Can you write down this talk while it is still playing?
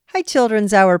Hi,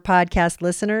 Children's Hour podcast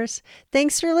listeners.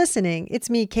 Thanks for listening.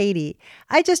 It's me, Katie.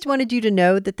 I just wanted you to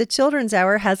know that the Children's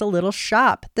Hour has a little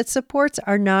shop that supports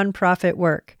our nonprofit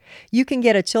work. You can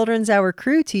get a Children's Hour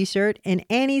Crew t-shirt in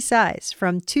any size,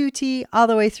 from 2T all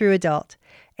the way through adult.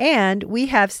 And we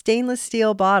have stainless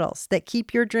steel bottles that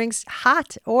keep your drinks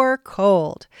hot or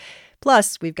cold.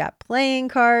 Plus, we've got playing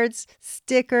cards,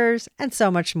 stickers, and so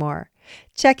much more.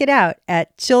 Check it out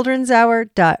at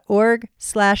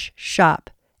childrenshour.org/shop.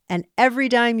 And every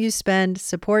dime you spend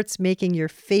supports making your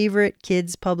favorite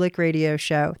kids' public radio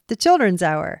show, The Children's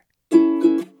Hour.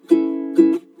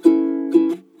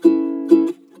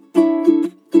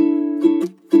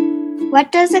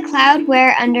 What does a cloud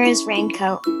wear under his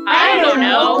raincoat? I don't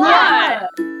know. What?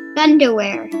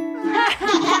 Underwear.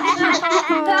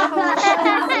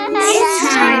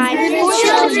 It's time for the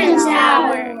Children's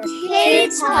Hour,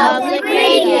 Kids Public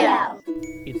Radio.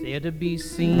 It's there to be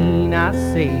seen, I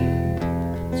say.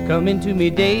 It's coming to me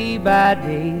day by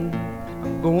day.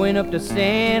 I'm going up to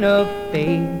Santa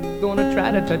Fe, gonna try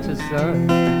to touch the sun.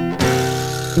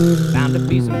 Bound to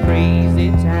be some crazy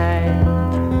time,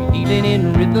 dealing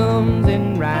in rhythms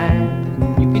and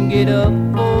rhymes. You can get up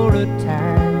for a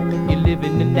time if you're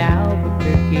living in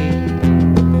Albuquerque.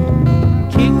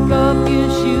 Kick off your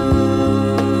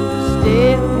shoes,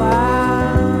 stay a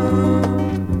while.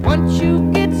 Once you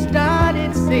get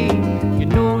started, say you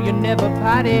know you never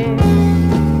potty.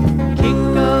 Kick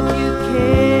off your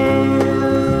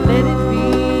cares, let it be.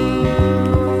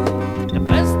 The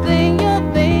first thing you're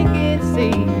thinking,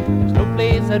 say there's no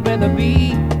place I'd rather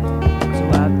be. So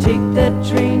I'll take that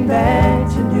train back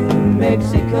to New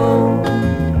Mexico.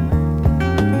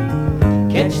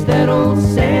 Catch that old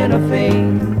Santa Fe,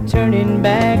 turning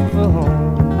back for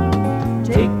home.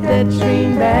 Take that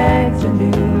train back to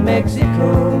New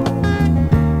Mexico.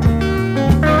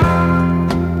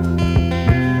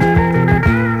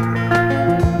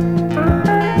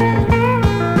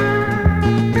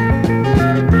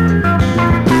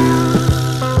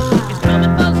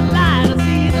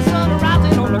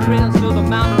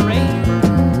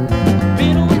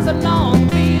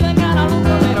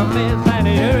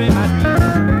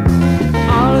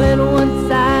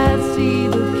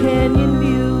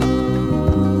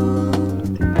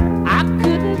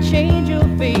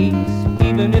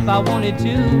 If I wanted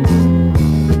to,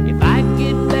 if I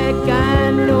get back,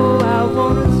 I know I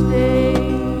wanna stay.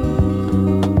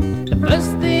 The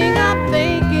first thing I'm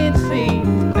thinking, see,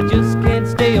 I just can't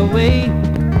stay away.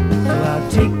 So I'll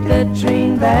take that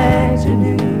train back to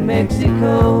New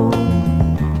Mexico.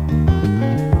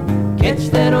 Catch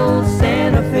that old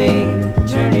Santa Fe,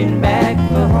 turning back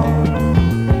for home.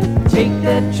 Take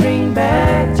that train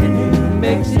back to New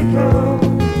Mexico.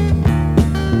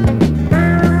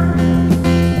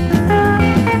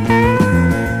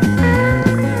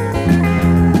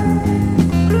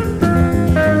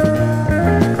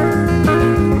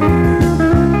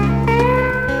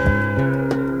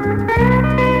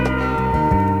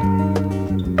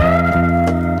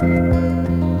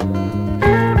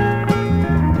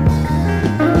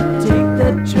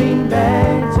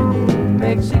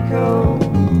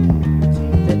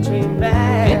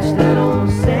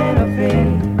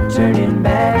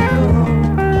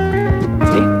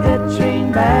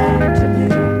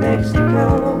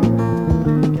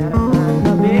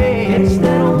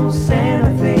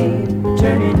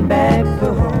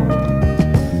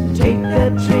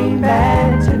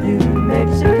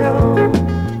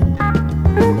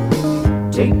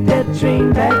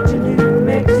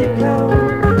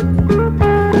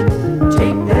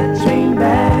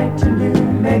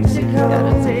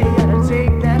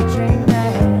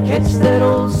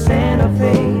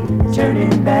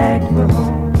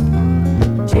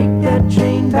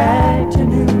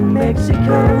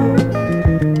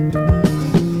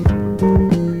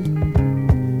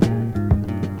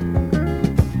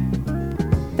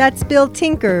 That's Bill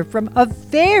Tinker from a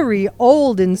very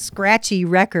old and scratchy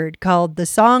record called The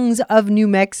Songs of New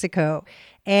Mexico.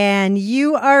 And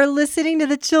you are listening to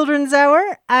the Children's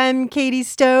Hour. I'm Katie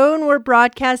Stone. We're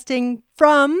broadcasting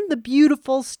from the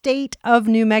beautiful state of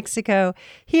New Mexico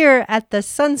here at the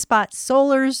Sunspot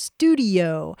Solar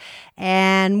Studio.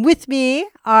 And with me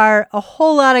are a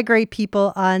whole lot of great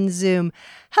people on Zoom.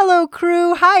 Hello,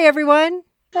 crew. Hi, everyone.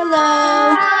 Hello.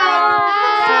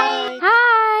 Hi.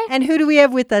 Hi. And who do we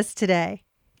have with us today?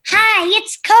 Hi,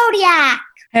 it's Kodiak.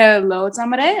 Hello, it's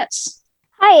Amadeus.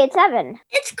 Hi, it's Evan.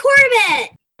 It's Corbett.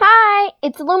 Hi,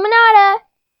 it's Illuminata.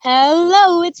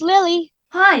 Hello, it's Lily.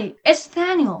 Hi, it's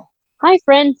Daniel. Hi,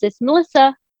 friends, it's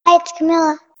Melissa. Hi, it's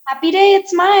Camilla. Happy day,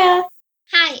 it's Maya.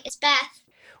 Hi, it's Beth.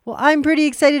 Well, I'm pretty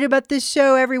excited about this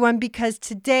show, everyone, because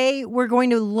today we're going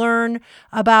to learn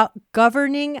about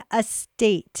governing a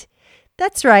state.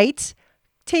 That's right,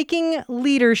 taking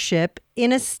leadership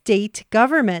in a state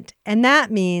government, and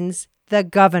that means the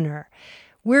governor.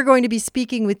 We're going to be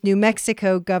speaking with New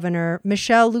Mexico Governor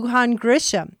Michelle Lujan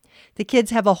Grisham. The kids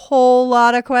have a whole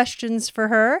lot of questions for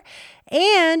her.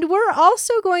 And we're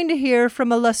also going to hear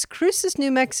from a Las Cruces, New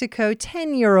Mexico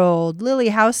 10-year-old, Lily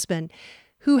Haussamen,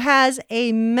 who has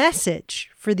a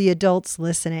message for the adults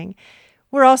listening.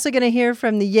 We're also going to hear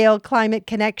from the Yale Climate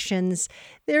Connections.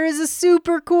 There is a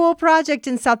super cool project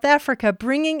in South Africa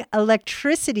bringing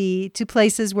electricity to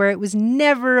places where it was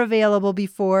never available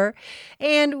before.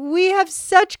 And we have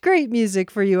such great music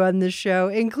for you on this show,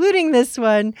 including this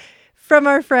one from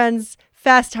our friends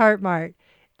Fast Heart Mart.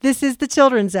 This is the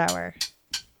Children's Hour.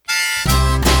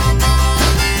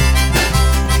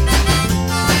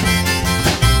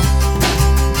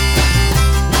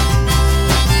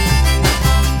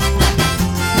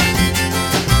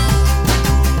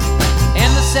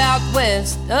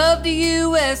 Southwest of the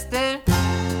U.S. there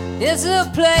is a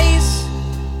place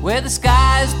where the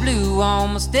sky is blue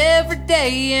almost every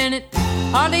day and it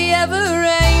hardly ever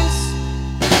rains.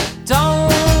 Don't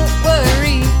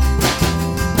worry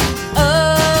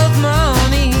of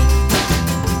money,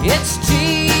 it's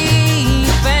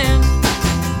cheap and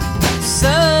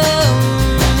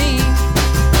sunny.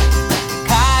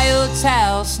 Coyotes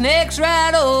howl, snakes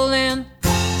rattle and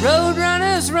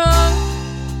roadrunners run.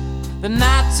 The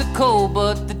nights are cold,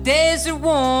 but the days are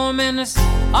warm, and there's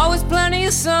always plenty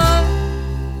of sun.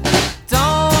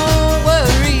 Don't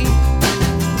worry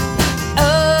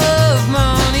of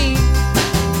money,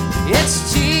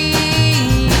 it's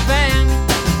cheap and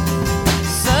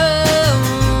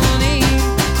sunny.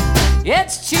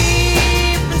 It's cheap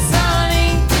and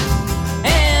sunny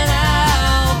in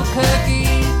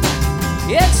Albuquerque.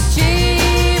 It's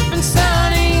cheap and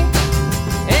sunny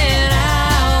in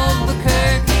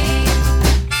Albuquerque.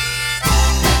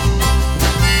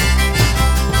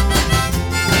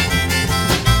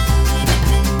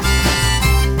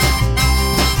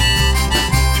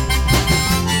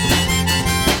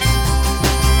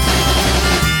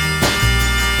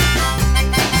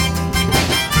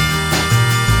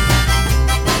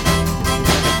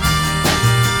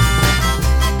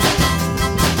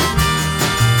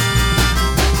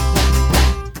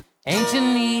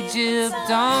 Ancient Egypt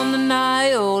on the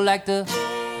Nile, like the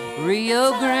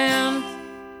Rio Grande.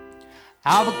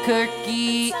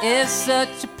 Albuquerque is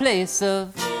such a place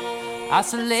of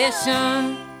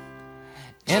isolation.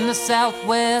 In the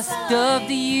southwest of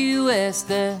the U.S.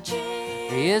 there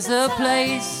is a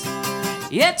place.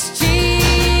 It's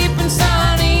cheap and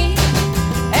sunny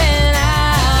in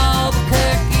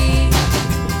Albuquerque.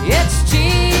 It's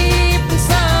cheap and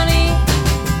sunny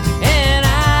in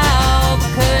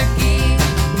Albuquerque.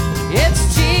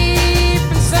 It's cheap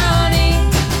and sunny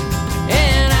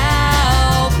in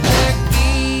Albuquerque.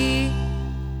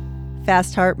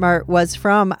 Fast Heart Mart was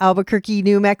from Albuquerque,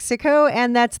 New Mexico,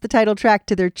 and that's the title track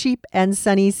to their Cheap and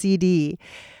Sunny CD.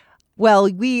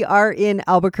 Well, we are in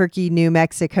Albuquerque, New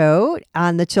Mexico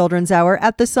on the Children's Hour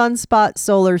at the Sunspot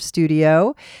Solar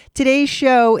Studio. Today's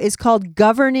show is called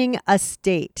Governing a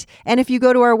State. And if you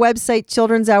go to our website,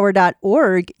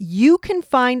 childrenshour.org, you can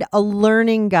find a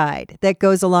learning guide that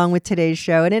goes along with today's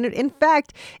show. And in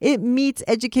fact, it meets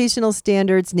educational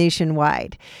standards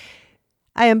nationwide.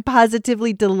 I am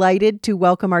positively delighted to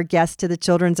welcome our guest to the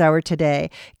Children's Hour today.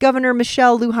 Governor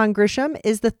Michelle Lujan Grisham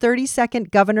is the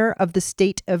 32nd governor of the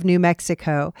state of New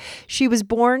Mexico. She was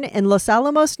born in Los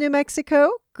Alamos, New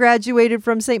Mexico, graduated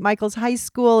from St. Michael's High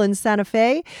School in Santa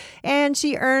Fe, and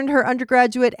she earned her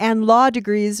undergraduate and law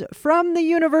degrees from the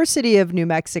University of New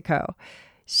Mexico.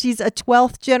 She's a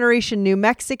 12th generation New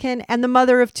Mexican and the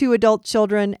mother of 2 adult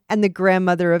children and the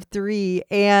grandmother of 3.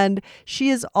 And she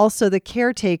is also the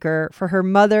caretaker for her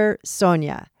mother,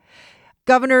 Sonia.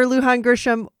 Governor Lujan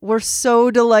Grisham, we're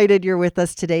so delighted you're with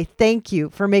us today. Thank you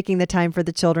for making the time for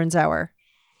the Children's Hour.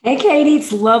 Hey, Katie,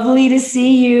 it's lovely to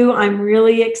see you. I'm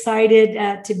really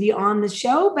excited to be on the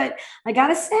show, but I got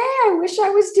to say, I wish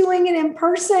I was doing it in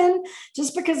person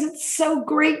just because it's so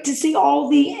great to see all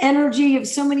the energy of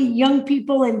so many young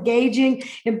people engaging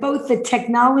in both the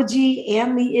technology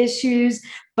and the issues.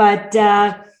 But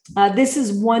this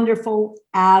is wonderful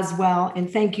as well. And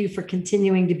thank you for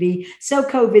continuing to be so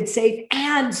COVID safe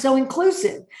and so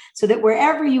inclusive so that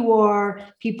wherever you are,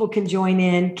 people can join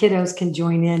in, kiddos can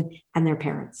join in, and their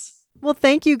parents. Well,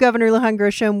 thank you, Governor Lujan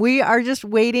Grisham. We are just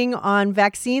waiting on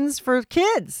vaccines for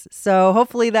kids. So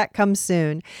hopefully that comes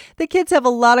soon. The kids have a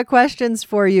lot of questions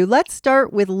for you. Let's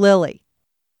start with Lily.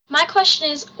 My question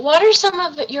is, what are some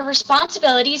of your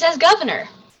responsibilities as governor?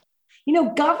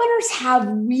 Governors have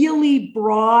really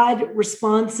broad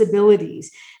responsibilities.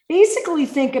 Basically,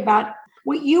 think about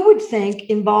what you would think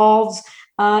involves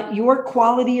your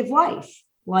quality of life,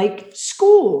 like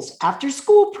schools, after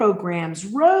school programs,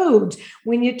 roads,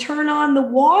 when you turn on the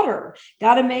water,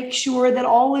 got to make sure that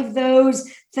all of those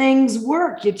things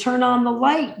work. You turn on the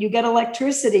light, you get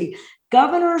electricity.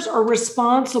 Governors are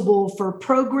responsible for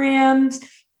programs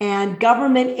and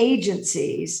government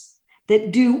agencies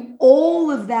that do all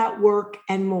of that work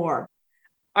and more.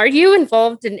 Are you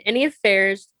involved in any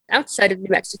affairs outside of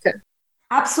New Mexico?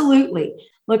 Absolutely.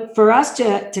 Look, for us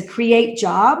to create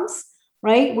jobs,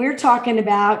 right? We're talking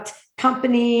about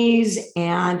companies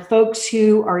and folks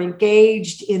who are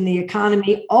engaged in the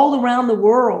economy all around the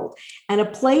world. And a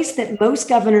place that most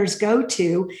governors go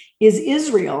to is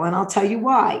Israel. And I'll tell you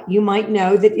why. You might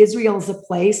know that Israel is a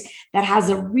place that has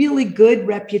a really good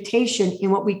reputation in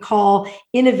what we call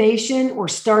innovation or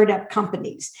startup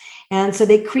companies. And so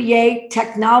they create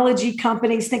technology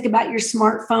companies. Think about your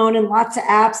smartphone and lots of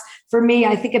apps. For me,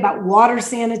 I think about water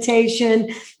sanitation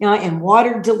and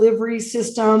water delivery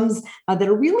systems that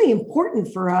are really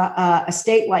important for a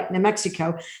state like New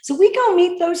Mexico. So we go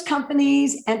meet those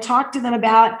companies and talk to them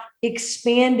about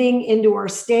expanding into our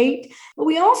state. But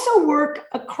we also work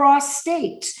across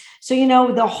states. So,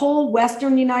 the whole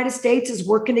Western United States is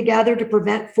working together to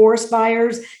prevent forest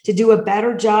fires, to do a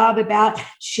better job about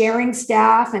sharing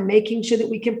staff and making sure that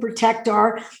we can protect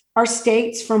our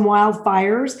states from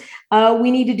wildfires. We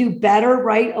need to do better,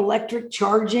 right? Electric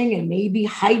charging and maybe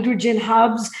hydrogen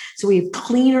hubs. So we have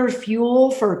cleaner fuel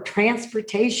for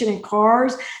transportation and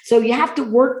cars. So you have to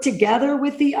work together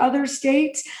with the other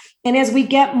states. And as we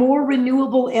get more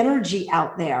renewable energy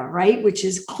out there, right, which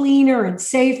is cleaner and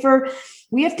safer,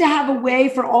 we have to have a way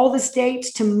for all the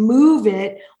states to move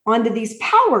it onto these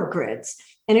power grids.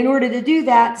 And in order to do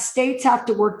that, states have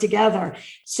to work together.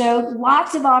 So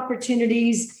lots of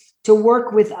opportunities to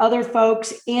work with other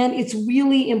folks, and it's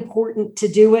really important to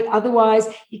do it. Otherwise,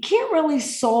 you can't really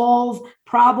solve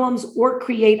problems or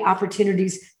create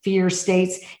opportunities for your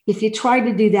states if you try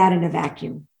to do that in a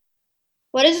vacuum.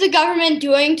 What is the government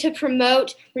doing to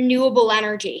promote renewable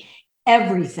energy?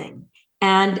 Everything.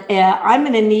 And I'm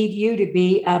going to need you to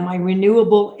be my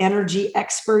renewable energy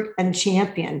expert and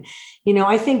champion.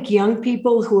 I think young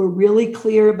people who are really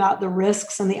clear about the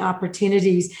risks and the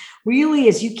opportunities, really,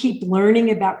 as you keep learning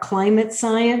about climate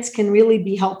science, can really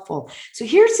be helpful. So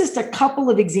here's just a couple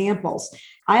of examples.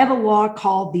 I have a law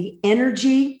called the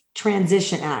Energy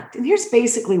Transition Act. And here's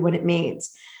basically what it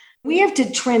means. We have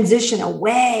to transition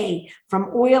away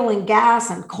from oil and gas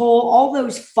and coal, all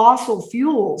those fossil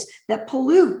fuels that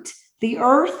pollute the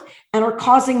earth and are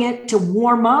causing it to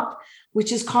warm up,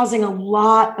 which is causing a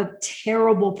lot of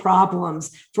terrible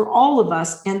problems for all of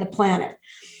us and the planet.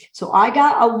 So I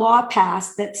got a law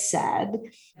passed that said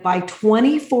by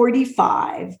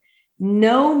 2045,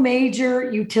 no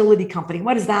major utility company.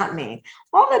 What does that mean?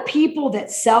 All the people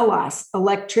that sell us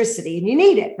electricity, and you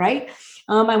need it, right?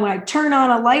 And when I turn on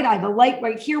a light, I have a light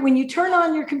right here. When you turn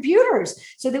on your computers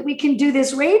so that we can do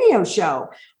this radio show,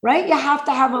 right? You have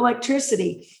to have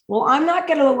electricity. Well, I'm not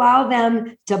going to allow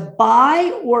them to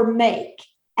buy or make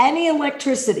any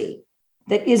electricity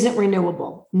that isn't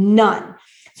renewable. None.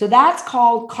 So that's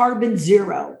called carbon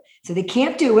zero. So they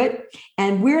can't do it.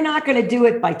 And we're not going to do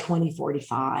it by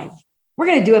 2045. We're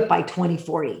going to do it by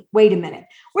 2040. Wait a minute.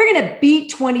 We're going to beat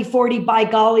 2040 by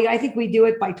golly. I think we do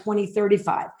it by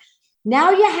 2035.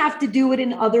 Now you have to do it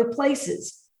in other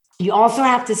places. You also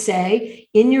have to say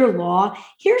in your law,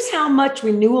 here's how much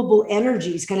renewable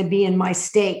energy is going to be in my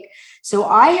state. So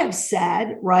I have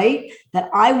said, right, that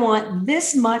I want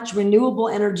this much renewable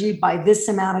energy by this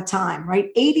amount of time, right?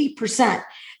 80%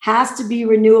 has to be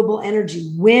renewable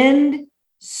energy, wind,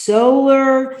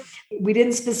 solar. We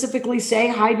didn't specifically say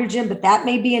hydrogen, but that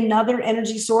may be another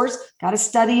energy source. Got to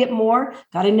study it more,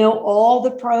 got to know all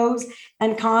the pros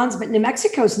and cons. But New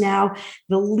Mexico's now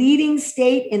the leading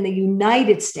state in the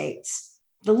United States,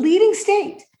 the leading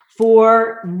state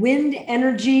for wind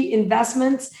energy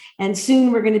investments. And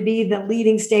soon we're going to be the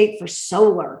leading state for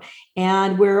solar.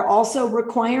 And we're also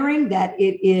requiring that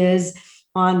it is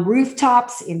on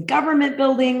rooftops in government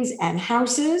buildings and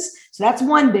houses. So that's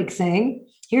one big thing.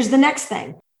 Here's the next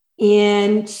thing.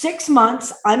 In 6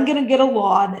 months, I'm going to get a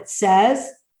law that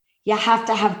says you have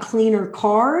to have cleaner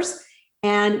cars,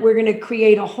 and we're going to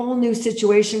create a whole new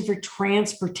situation for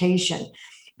transportation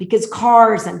because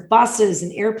cars and buses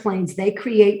and airplanes, they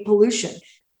create pollution.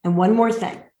 And one more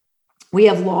thing. We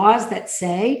have laws that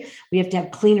say we have to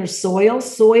have cleaner soil.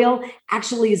 Soil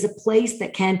actually is a place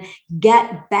that can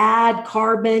get bad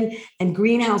carbon and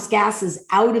greenhouse gases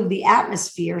out of the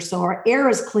atmosphere. So our air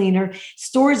is cleaner,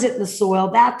 stores it in the soil.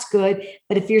 That's good.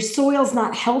 But if your soil's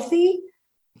not healthy,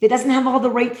 if it doesn't have all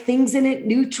the right things in it,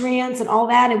 nutrients and all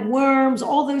that, and worms,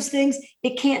 all those things,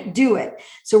 it can't do it.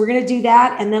 So we're going to do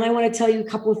that. And then I want to tell you a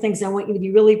couple of things I want you to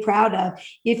be really proud of.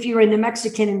 If you're a New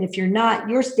Mexican, and if you're not,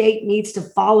 your state needs to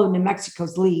follow New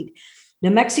Mexico's lead.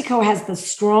 New Mexico has the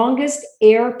strongest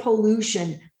air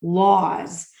pollution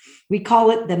laws. We call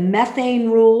it the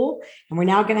methane rule, and we're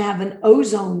now going to have an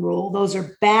ozone rule. Those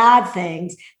are bad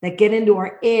things that get into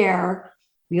our air.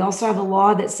 We also have a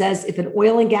law that says if an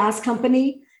oil and gas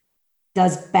company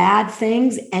does bad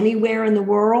things anywhere in the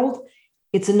world,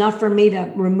 it's enough for me to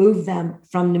remove them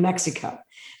from New Mexico,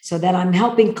 so that I'm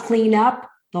helping clean up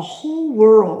the whole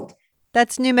world.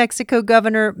 That's New Mexico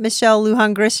Governor Michelle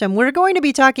Lujan Grisham. We're going to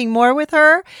be talking more with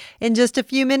her in just a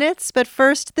few minutes. But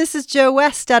first, this is Joe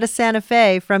West out of Santa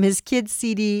Fe from his kids'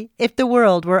 CD, If the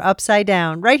World Were Upside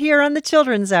Down, right here on the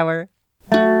Children's Hour.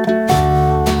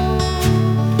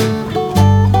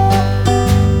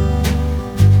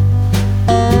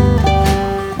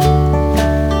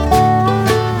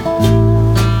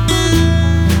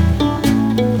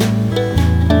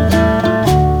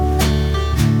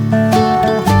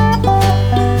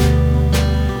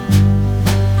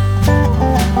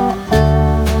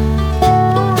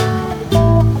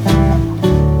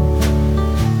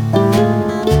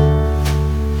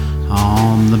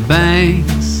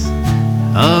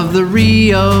 Of the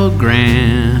Rio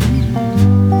Grande,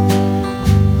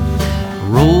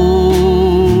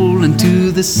 roll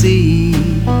into the sea.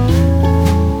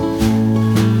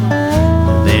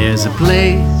 There's a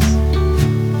place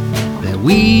that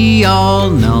we all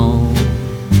know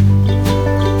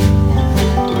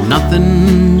where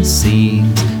nothing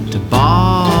seems to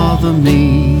bother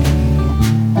me.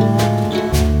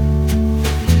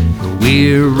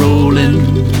 We're rolling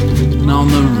on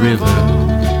the river,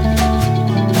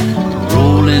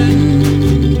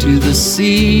 rolling to the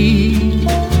sea,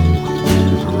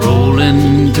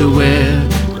 rolling to where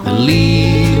the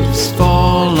leaves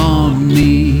fall on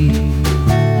me.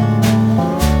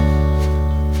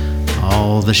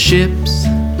 All the ships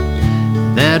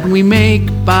that we make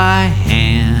by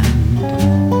hand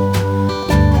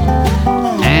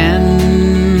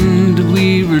and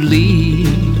we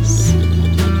release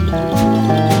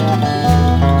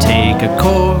take a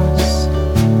course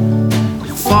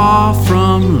far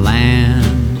from land,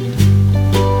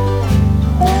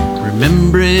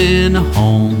 remembering a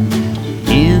home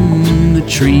in the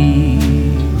trees.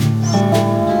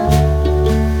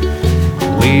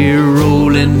 We're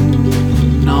rolling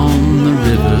on the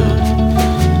river,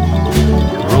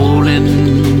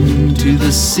 rolling to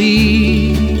the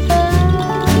sea,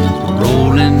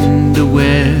 rolling to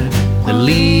where the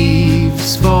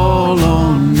leaves fall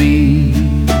on me.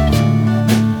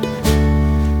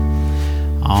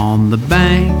 On the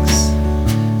banks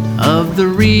of the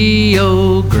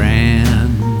Rio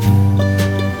Grande,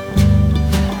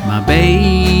 my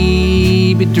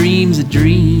baby dreams a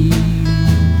dream.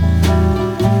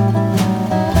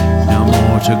 No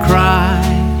more to cry,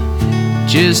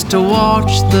 just to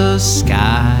watch the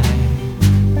sky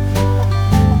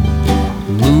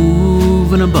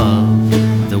moving above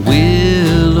the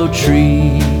willow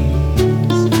trees.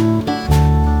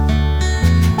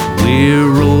 We're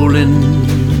rolling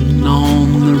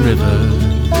on the river,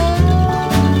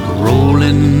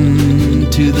 rolling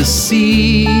to the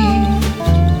sea,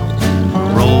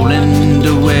 rolling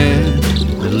to where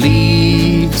the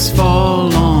leaves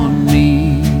fall on me.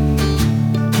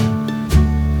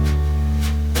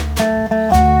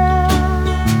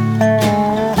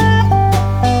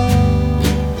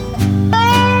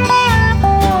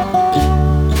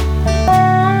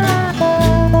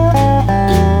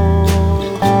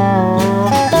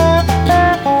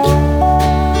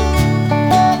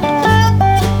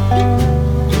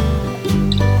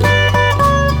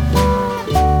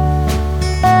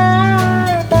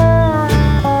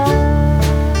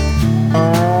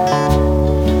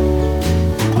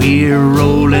 We're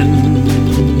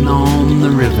rolling on the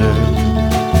river,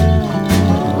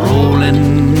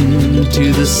 rolling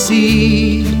to the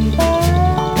sea,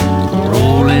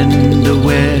 rolling to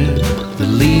where the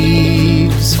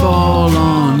leaves fall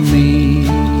on me.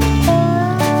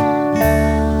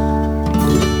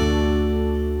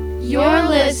 You're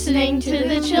listening to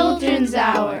the Children's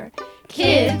Hour,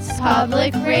 Kids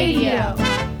Public Radio.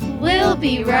 We'll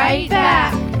be right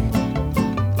back.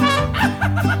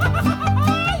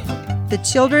 The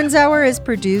Children's Hour is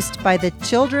produced by the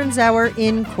Children's Hour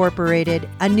Incorporated,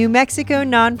 a New Mexico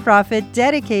nonprofit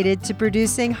dedicated to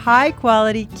producing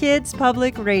high-quality kids'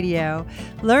 public radio.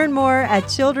 Learn more at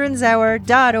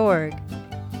childrenshour.org.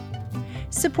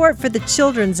 Support for the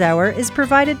Children's Hour is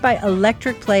provided by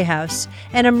Electric Playhouse,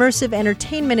 an immersive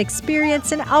entertainment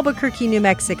experience in Albuquerque, New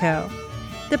Mexico.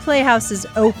 The Playhouse is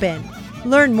open.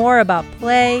 Learn more about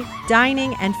play,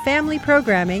 dining, and family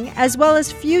programming, as well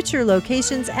as future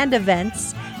locations and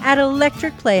events at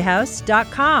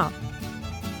electricplayhouse.com.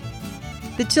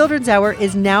 The Children's Hour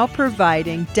is now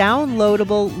providing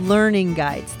downloadable learning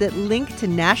guides that link to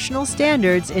national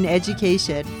standards in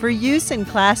education for use in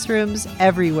classrooms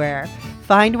everywhere.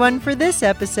 Find one for this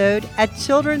episode at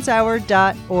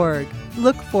childrenshour.org.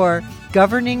 Look for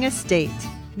Governing a State.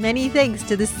 Many thanks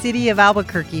to the City of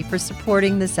Albuquerque for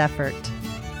supporting this effort.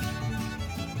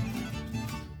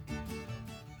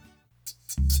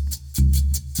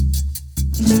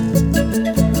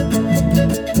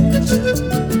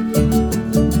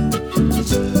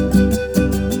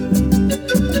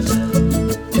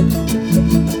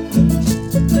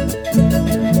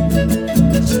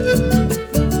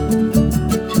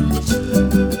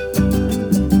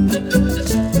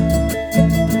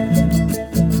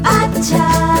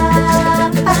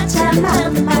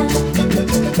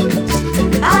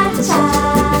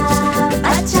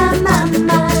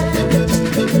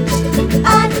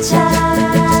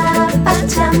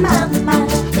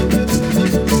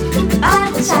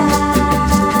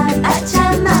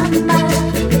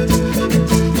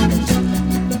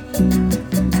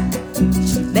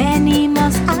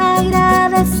 Venimos a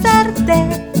agradecerte,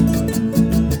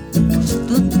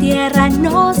 tu tierra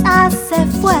nos hace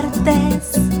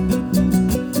fuertes,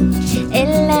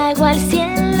 el agua, el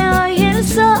cielo y el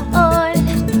sol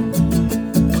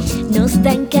nos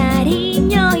dan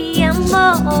cariño y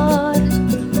amor.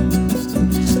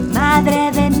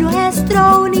 Madre de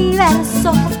nuestro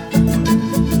universo,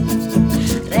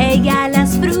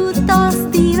 regalas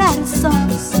frutos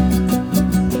diversos,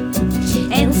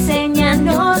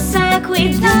 enséñanos a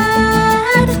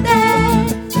cuidarte.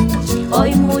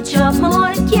 Hoy mucho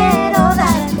amor quiero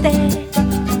darte.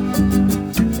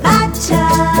 Pacha,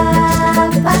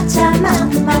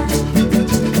 Pachamama,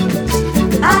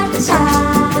 Pacha,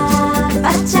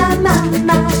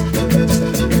 Pachamama,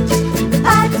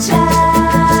 Pacha,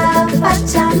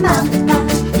 Pachamama,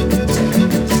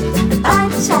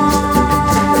 Pacha,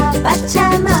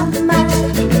 Pachamama.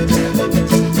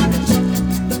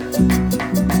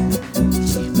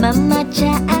 Mama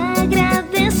cha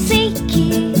agradeciki,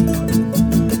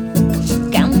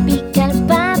 kampi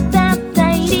kalpata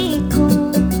tairiku,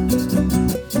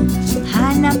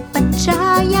 hanam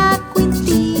pachaya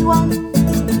quintiwan,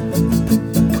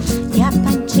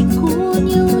 yapan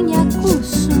chikunyu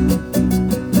nyakusu,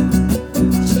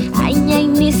 anyay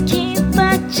miski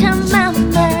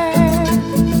pachamama,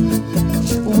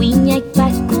 winyay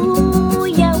paku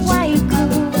yawaiku,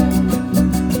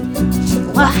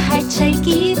 wahai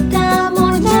chaykita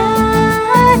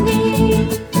monani,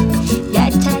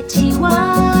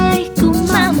 yachachiway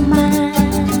kumama.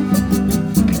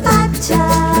 Pacha,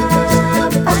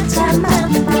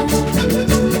 Pachamama,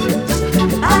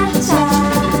 Pacha,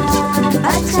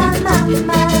 Pachamama,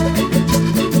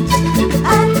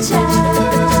 Pacha,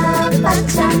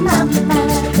 Pachamama,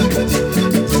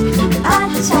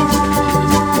 Pacha,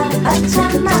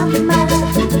 Pachamama.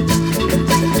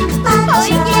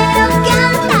 Hoy quiero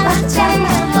cantarte,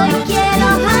 hoy quiero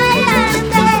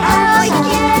bailarte, hoy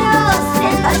quiero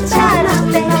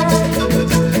escucharte.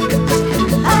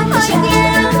 Hoy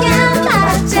quiero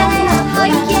cantarte,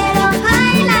 hoy quiero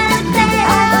bailarte,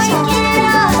 hoy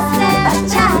quiero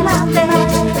escucharte.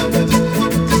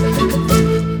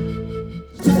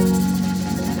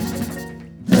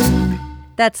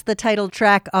 That's the title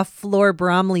track of Flor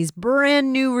Bromley's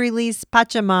brand new release,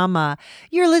 Pachamama.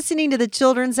 You're listening to the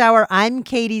Children's Hour. I'm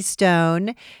Katie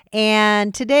Stone.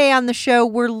 And today on the show,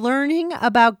 we're learning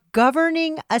about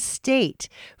governing a state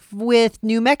with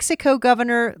New Mexico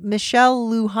Governor Michelle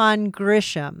Lujan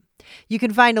Grisham. You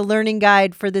can find a learning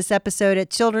guide for this episode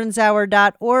at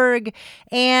childrenshour.org.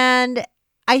 And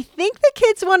I think the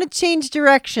kids want to change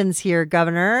directions here,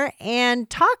 Governor, and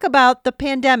talk about the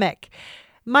pandemic.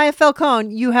 Maya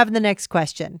Falcone, you have the next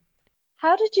question.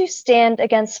 How did you stand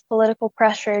against political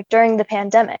pressure during the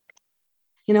pandemic?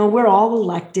 You know, we're all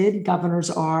elected, governors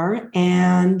are,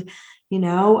 and,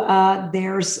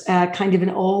 there's kind of an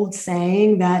old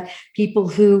saying that people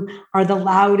who are the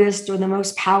loudest or the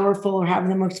most powerful or have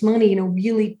the most money,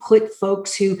 really put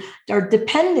folks who are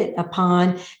dependent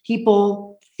upon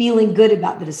people feeling good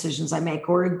about the decisions I make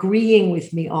or agreeing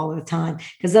with me all the time,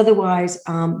 because otherwise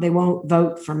they won't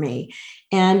vote for me.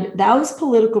 And those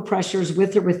political pressures,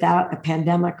 with or without a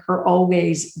pandemic, are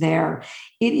always there.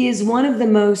 It is one of the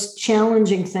most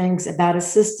challenging things about a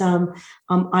system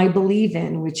I believe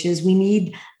in, which is we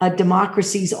need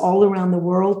democracies all around the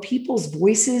world. People's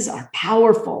voices are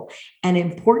powerful and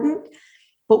important,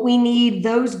 but we need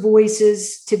those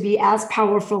voices to be as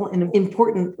powerful and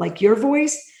important like your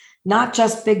voice, not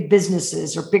just big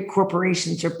businesses or big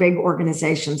corporations or big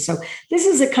organizations. So this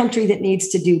is a country that needs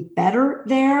to do better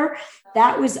there.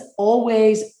 That was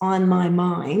always on my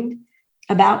mind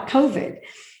about COVID.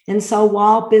 And so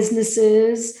while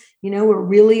businesses, were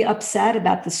really upset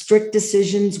about the strict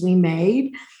decisions we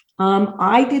made,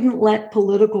 I didn't let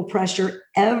political pressure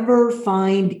ever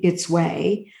find its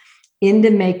way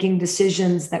into making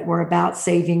decisions that were about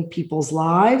saving people's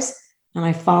lives. And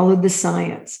I followed the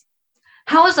science.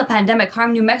 How has the pandemic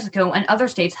harmed New Mexico and other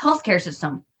states' healthcare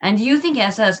system? And do you think it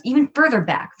has set us even further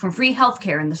back from free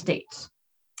healthcare in the states?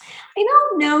 I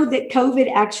don't know that COVID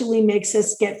actually makes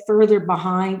us get further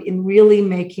behind in really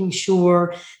making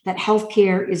sure that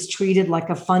healthcare is treated like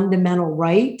a fundamental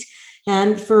right.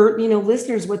 And for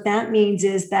listeners, what that means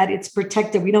is that it's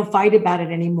protected. We don't fight about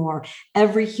it anymore.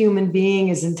 Every human being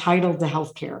is entitled to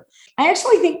healthcare. I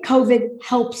actually think COVID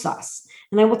helps us,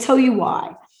 and I will tell you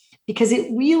why. Because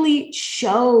it really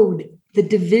showed the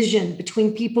division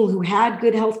between people who had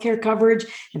good healthcare coverage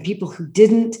and people who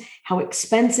didn't, how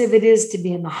expensive it is to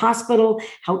be in the hospital,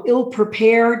 how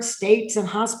ill-prepared states and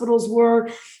hospitals were.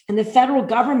 And the federal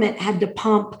government had to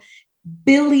pump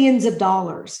billions of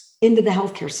dollars into the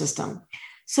healthcare system.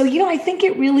 So, I think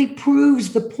it really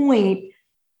proves the point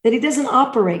that it doesn't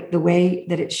operate the way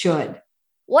that it should.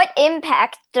 What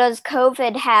impact does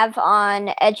COVID have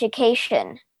on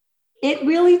education? It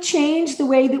really changed the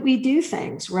way that we do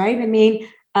things, right? I mean,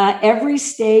 every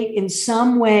state in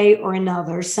some way or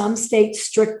another, some states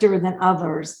stricter than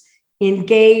others,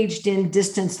 engaged in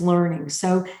distance learning.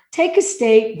 So take a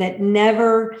state that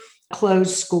never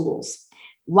closed schools.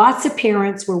 Lots of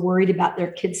parents were worried about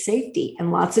their kids' safety,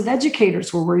 and lots of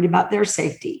educators were worried about their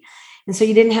safety. And so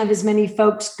you didn't have as many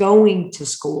folks going to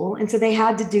school. And so they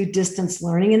had to do distance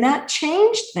learning, and that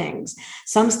changed things.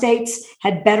 Some states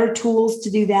had better tools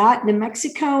to do that. New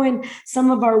Mexico and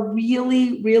some of our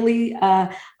really, really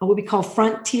what we call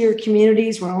frontier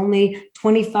communities where only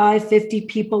 25, 50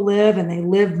 people live and they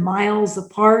live miles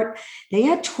apart, they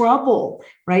had trouble,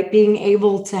 right, being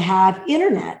able to have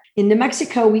internet. In New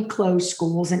Mexico, we closed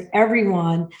schools and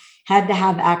everyone had to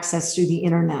have access through the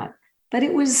internet. But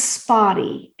it was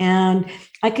spotty. And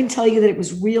I can tell you that it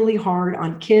was really hard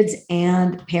on kids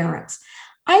and parents.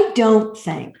 I don't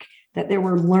think that there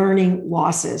were learning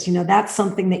losses. That's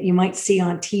something that you might see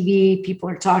on TV, people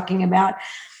are talking about.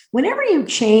 Whenever you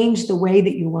change the way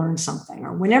that you learn something,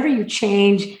 or whenever you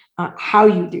change how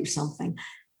you do something,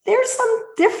 there's some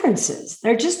differences.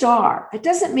 There just are. It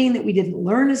doesn't mean that we didn't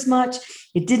learn as much.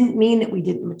 It didn't mean that we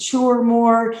didn't mature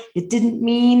more. It didn't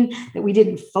mean that we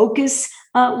didn't focus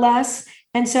less.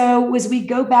 And so as we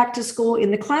go back to school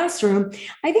in the classroom,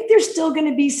 I think there's still going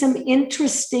to be some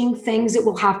interesting things that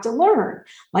we'll have to learn,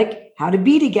 like how to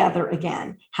be together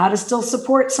again, how to still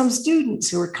support some students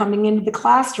who are coming into the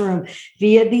classroom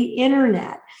via the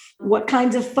internet. What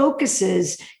kinds of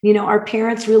focuses, our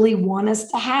parents really want us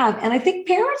to have. And I think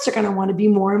parents are going to want to be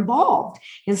more involved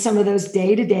in some of those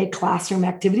day-to-day classroom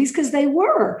activities because they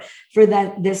were for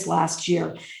this last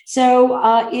year.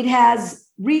 So it has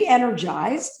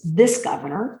re-energized this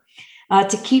governor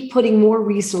to keep putting more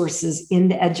resources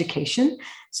into education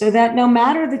so that no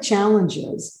matter the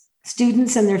challenges,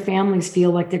 students and their families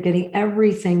feel like they're getting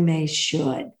everything they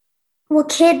should. Will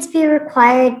kids be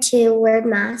required to wear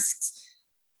masks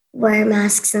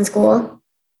in school?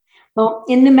 Well,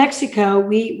 in New Mexico,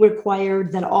 we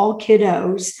required that all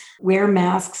kiddos wear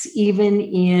masks, even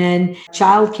in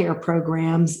childcare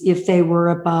programs, if they were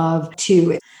above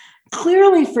 2.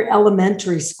 Clearly, for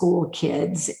elementary school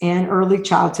kids and early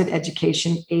childhood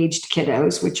education aged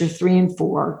kiddos, which are 3 and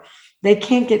 4, they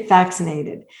can't get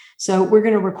vaccinated. So we're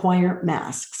going to require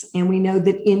masks. And we know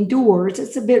that indoors,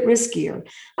 it's a bit riskier.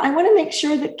 I want to make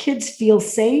sure that kids feel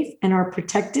safe and are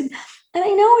protected. And I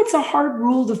know it's a hard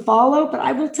rule to follow, but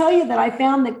I will tell you that I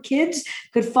found that kids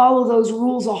could follow those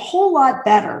rules a whole lot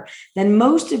better than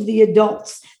most of the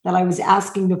adults that I was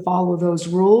asking to follow those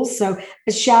rules. So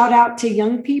a shout out to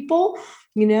young people,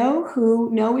 who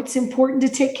know it's important to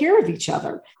take care of each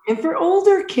other. And for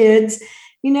older kids,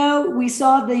 we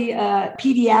saw the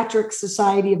Pediatric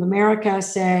Society of America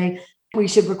say we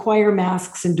should require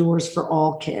masks indoors for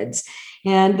all kids.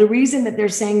 And the reason that they're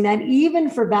saying that, even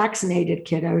for vaccinated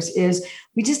kiddos, is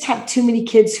we just have too many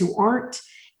kids who aren't.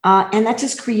 And that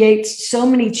just creates so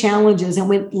many challenges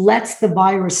and it lets the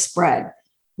virus spread.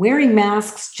 Wearing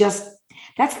masks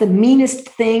that's the meanest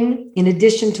thing in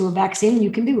addition to a vaccine you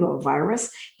can do to a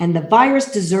virus. And the virus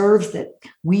deserves that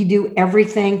we do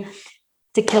everything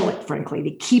to kill it, frankly,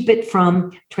 to keep it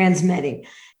from transmitting.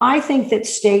 I think that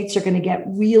states are going to get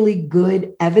really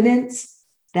good evidence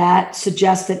that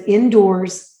suggests that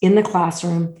indoors in the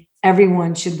classroom,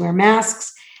 everyone should wear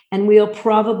masks. And we'll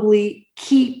probably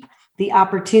keep the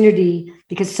opportunity,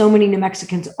 because so many New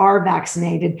Mexicans are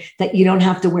vaccinated, that you don't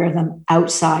have to wear them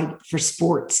outside for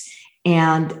sports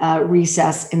and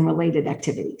recess and related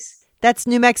activities. That's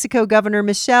New Mexico Governor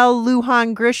Michelle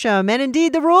Lujan Grisham. And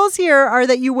indeed, the rules here are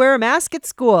that you wear a mask at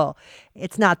school.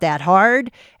 It's not that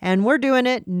hard, and we're doing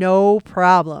it no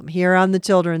problem here on the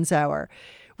Children's Hour.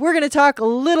 We're going to talk a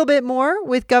little bit more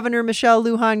with Governor Michelle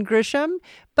Lujan Grisham.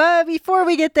 But before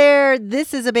we get there,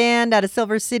 this is a band out of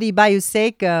Silver City, Bayou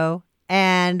Seco,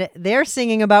 and they're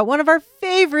singing about one of our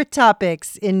favorite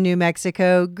topics in New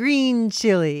Mexico, green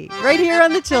chili, right here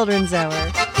on the Children's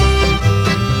Hour.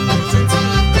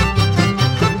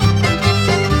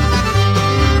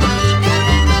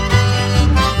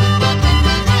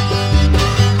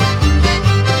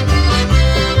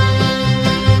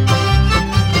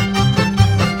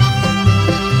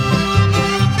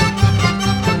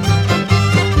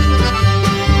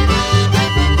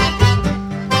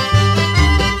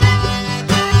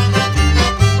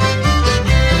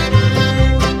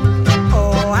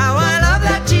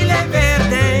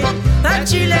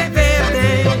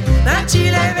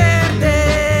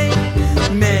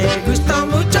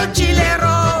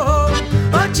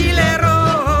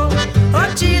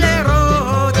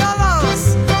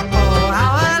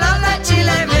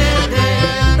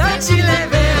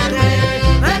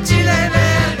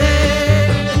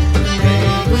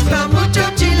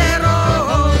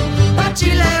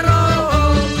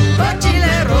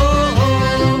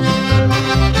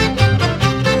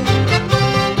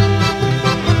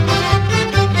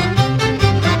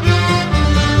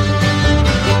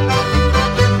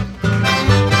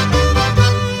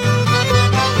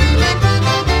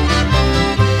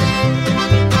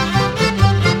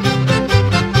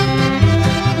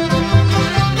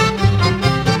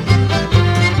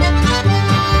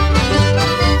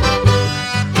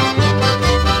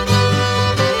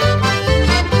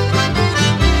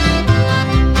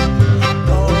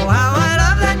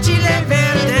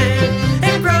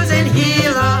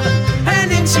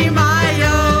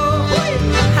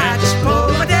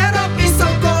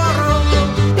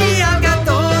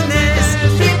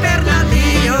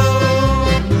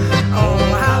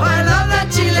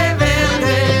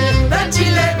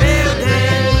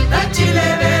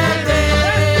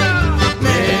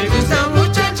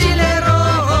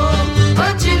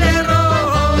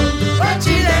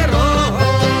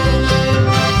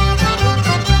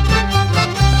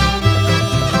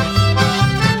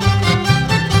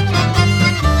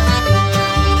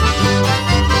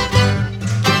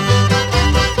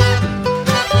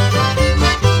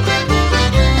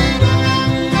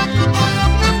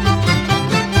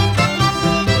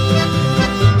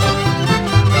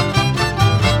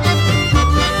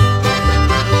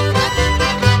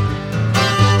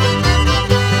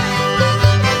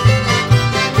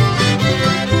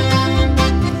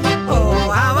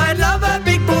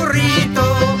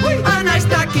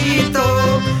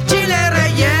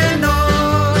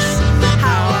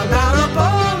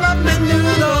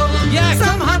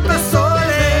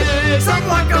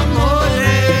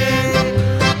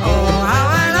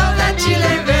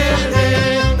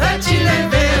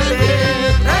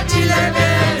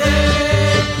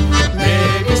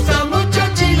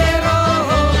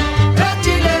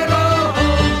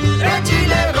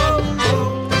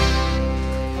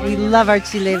 Love our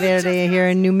chile verde here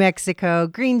in New Mexico.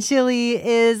 Green chili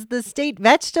is the state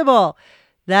vegetable.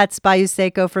 That's Bayou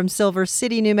Seco from Silver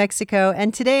City, New Mexico.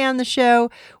 And today on the show,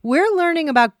 we're learning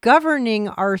about governing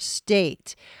our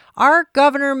state. Our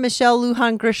governor, Michelle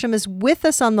Lujan Grisham, is with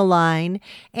us on the line,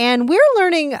 and we're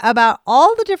learning about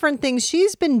all the different things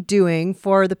she's been doing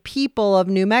for the people of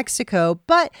New Mexico.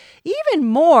 But even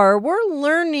more, we're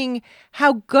learning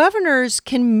how governors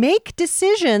can make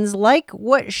decisions like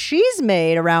what she's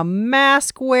made around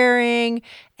mask wearing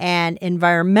and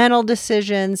environmental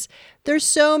decisions. There's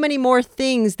so many more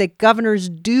things that governors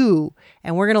do,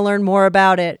 and we're going to learn more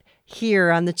about it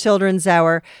here on the Children's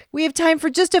Hour. We have time for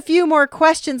just a few more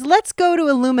questions. Let's go to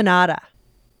Illuminata.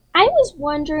 I was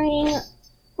wondering,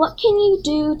 what can you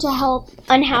do to help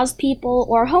unhoused people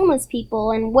or homeless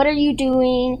people, and what are you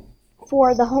doing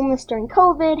for the homeless during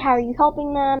COVID? How are you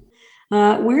helping them?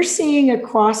 We're seeing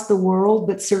across the world,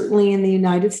 but certainly in the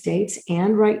United States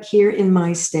and right here in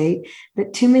my state,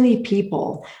 that too many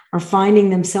people are finding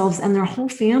themselves and their whole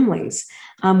families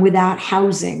without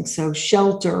housing. So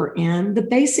shelter and the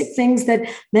basic things that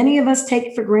many of us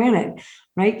take for granted,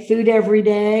 right? Food every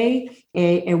day,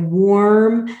 a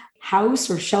warm house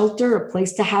or shelter, a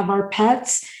place to have our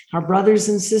pets, our brothers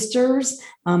and sisters,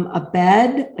 a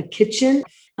bed, a kitchen.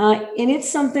 And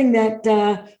it's something that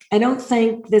I don't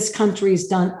think this country has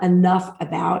done enough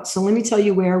about. So let me tell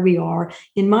you where we are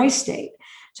in my state.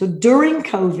 So during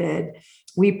COVID,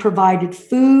 we provided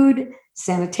food,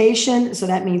 sanitation. So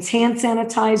that means hand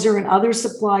sanitizer and other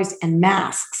supplies and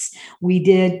masks. We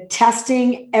did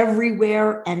testing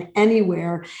everywhere and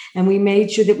anywhere. And we made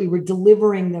sure that we were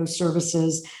delivering those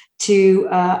services to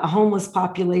a homeless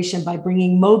population by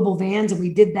bringing mobile vans. And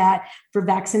we did that for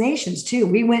vaccinations too.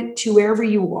 We went to wherever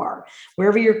you are,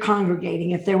 wherever you're congregating.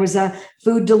 If there was a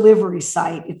food delivery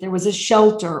site, if there was a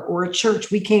shelter or a church,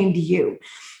 we came to you.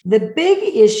 The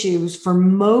big issues for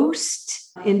most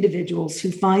individuals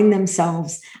who find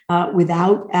themselves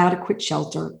without adequate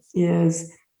shelter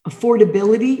is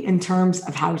affordability in terms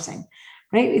of housing,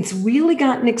 right? It's really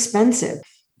gotten expensive.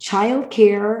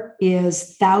 Childcare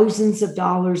is thousands of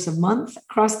dollars a month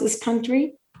across this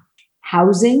country.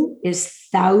 Housing is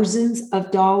thousands of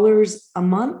dollars a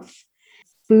month.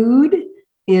 Food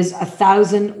is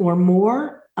 $1,000 or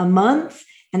more a month,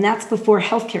 and that's before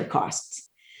healthcare costs.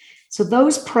 So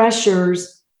those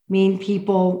pressures mean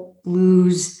people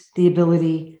lose the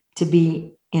ability to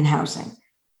be in housing.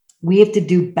 We have to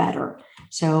do better.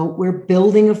 So we're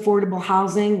building affordable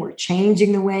housing. We're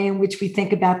changing the way in which we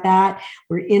think about that.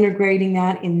 We're integrating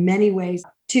that in many ways.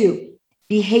 2,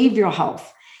 behavioral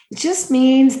health. It just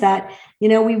means that, we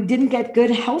didn't get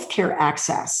good healthcare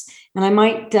access. And I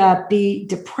might be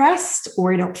depressed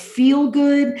or I don't feel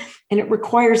good. And it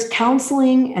requires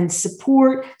counseling and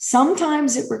support.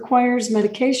 Sometimes it requires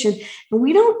medication. And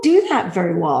we don't do that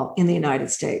very well in the United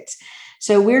States.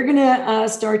 So we're going to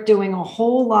start doing a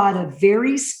whole lot of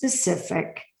very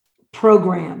specific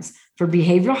programs for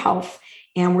behavioral health.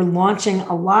 And we're launching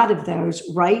a lot of those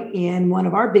right in one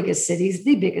of our biggest cities,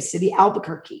 the biggest city,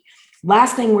 Albuquerque.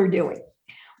 Last thing we're doing,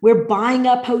 we're buying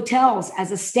up hotels as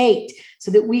a state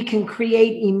so that we can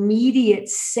create immediate,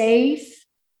 safe,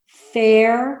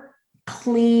 fair,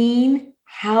 clean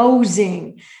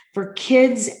housing for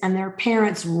kids and their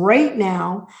parents right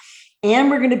now.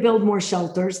 And we're going to build more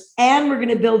shelters, and we're going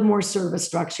to build more service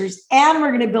structures, and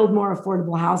we're going to build more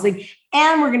affordable housing,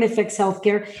 and we're going to fix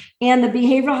healthcare. And the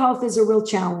behavioral health is a real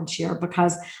challenge here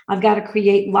because I've got to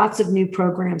create lots of new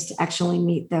programs to actually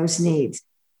meet those needs.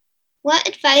 What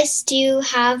advice do you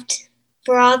have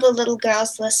for all the little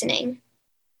girls listening?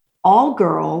 All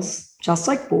girls, just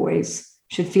like boys,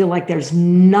 should feel like there's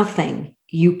nothing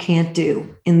you can't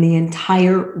do in the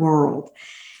entire world.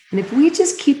 And if we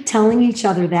just keep telling each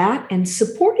other that and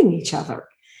supporting each other,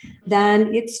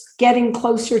 then it's getting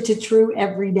closer to true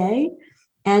every day.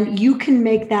 And you can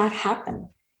make that happen.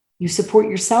 You support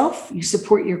yourself, you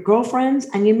support your girlfriends,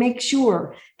 and you make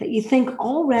sure that you think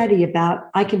already about,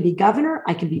 I can be governor,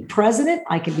 I can be president,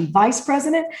 I can be vice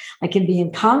president, I can be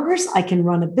in Congress, I can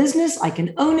run a business, I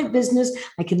can own a business,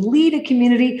 I can lead a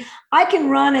community, I can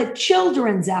run a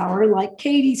children's hour like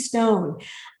Katie Stone.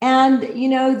 And,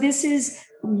 this is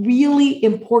really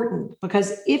important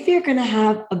because if you're going to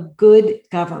have a good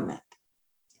government,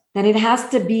 then it has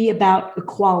to be about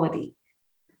equality.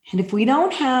 And if we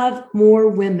don't have more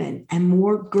women and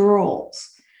more girls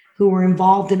who are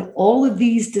involved in all of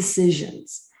these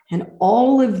decisions and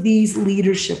all of these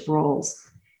leadership roles,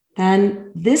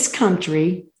 then this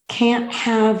country can't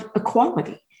have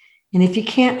equality. And if you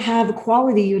can't have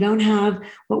equality, you don't have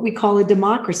what we call a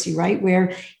democracy, right?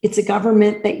 Where it's a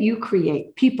government that you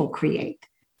create, people create.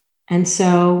 And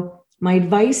so my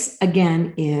advice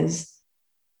again is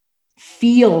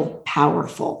feel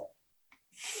powerful,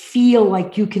 feel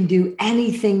like you can do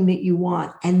anything that you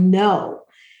want, and know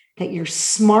that you're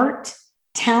smart,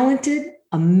 talented,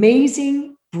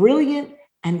 amazing, brilliant,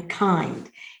 and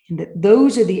kind. And that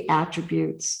those are the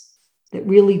attributes that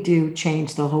really do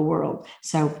change the whole world.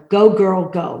 So go, girl,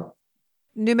 go.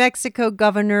 New Mexico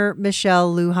Governor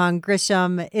Michelle Lujan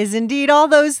Grisham is indeed all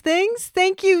those things.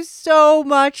 Thank you so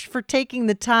much for taking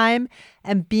the time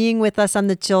and being with us on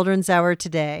the Children's Hour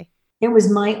today. It was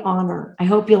my honor. I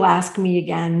hope you'll ask me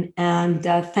again. And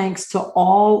thanks to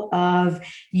all of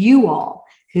you all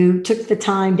who took the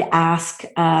time to ask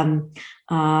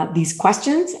these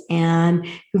questions and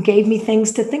who gave me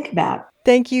things to think about.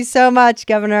 Thank you so much,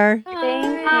 Governor. Thank you.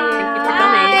 Thank you for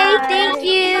coming. Bye. Thank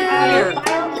you.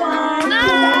 Bye.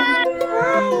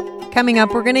 Coming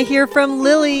up, we're going to hear from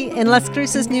Lily in Las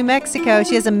Cruces, New Mexico.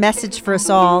 She has a message for us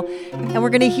all. And we're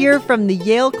going to hear from the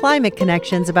Yale Climate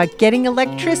Connections about getting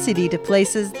electricity to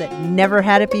places that never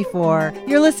had it before.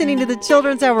 You're listening to the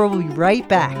Children's Hour. We'll be right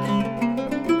back.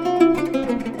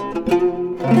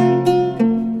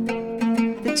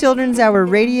 The Children's Hour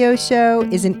radio show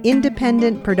is an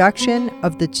independent production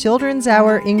of the Children's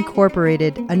Hour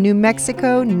Incorporated, a New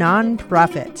Mexico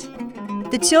nonprofit.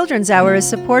 The Children's Hour is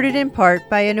supported in part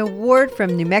by an award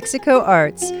from New Mexico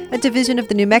Arts, a division of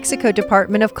the New Mexico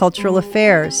Department of Cultural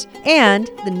Affairs, and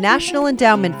the National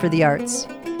Endowment for the Arts.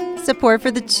 Support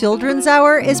for the Children's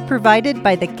Hour is provided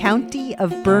by the County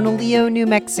of Bernalillo, New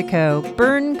Mexico,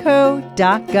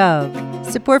 bernco.gov.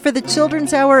 Support for the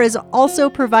Children's Hour is also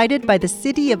provided by the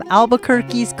City of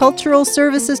Albuquerque's Cultural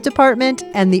Services Department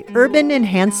and the Urban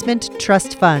Enhancement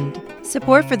Trust Fund.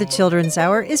 Support for the Children's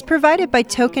Hour is provided by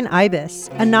Token Ibis,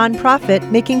 a nonprofit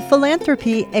making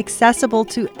philanthropy accessible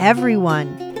to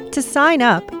everyone. To sign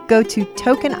up, go to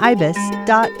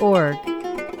tokenibis.org.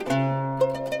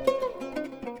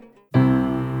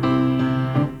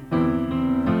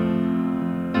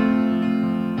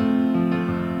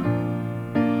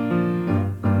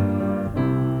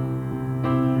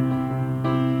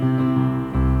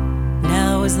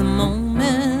 Now is the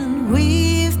moment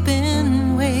we've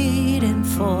been waiting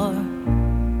for.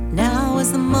 Now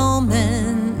is the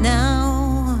moment,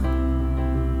 now.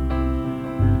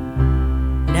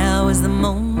 Now is the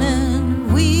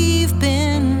moment we've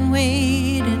been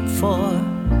waiting for.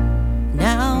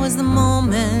 Now is the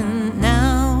moment,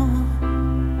 now.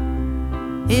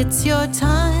 It's your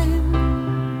time.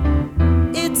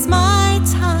 It's my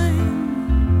time.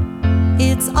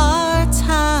 It's our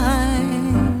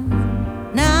time.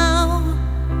 Now.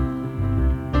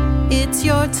 It's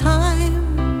your time.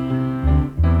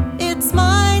 It's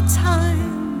my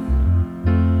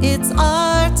time. It's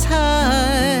our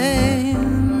time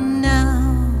now.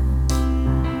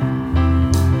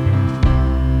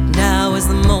 Now is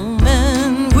the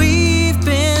moment we've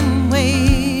been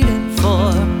waiting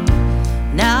for.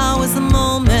 Now is the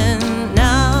moment,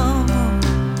 now.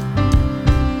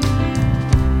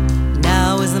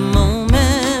 Now is the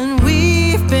moment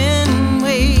we've been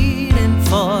waiting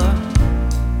for.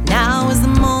 Now is the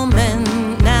moment,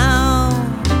 now.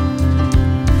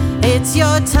 It's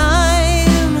your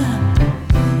time.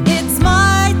 It's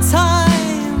my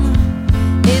time.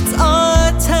 It's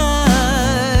our time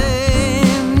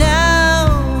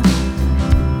now.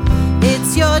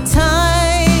 It's your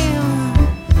time.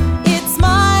 It's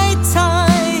my time.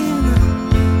 It's our time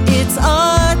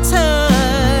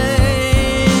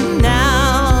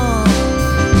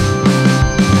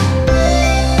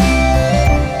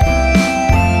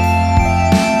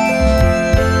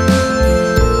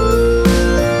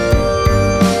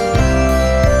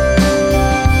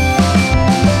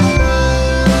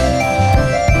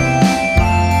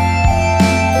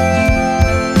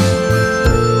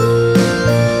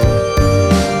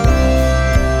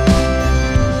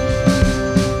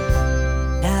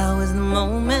now. Now is the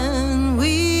moment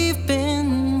we've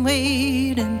been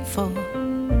waiting for.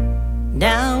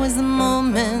 Now is the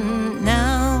moment,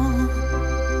 now.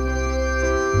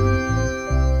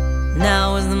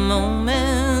 Now is the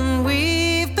moment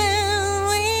we've been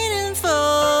waiting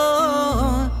for.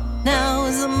 Now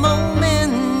is the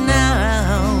moment,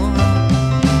 now.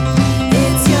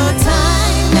 It's your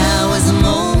time. Now is the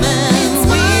moment we've been waiting for.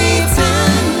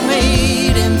 Now is the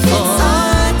moment,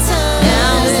 now.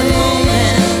 It's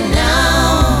your time.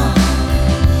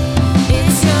 Now is the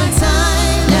moment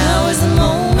we've been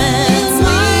waiting for.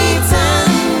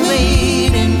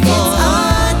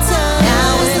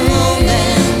 Now is the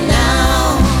moment, now.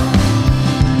 It's your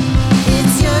time. Now is the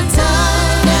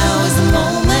moment we've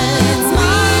been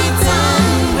waiting for.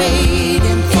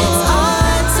 Now is the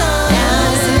moment,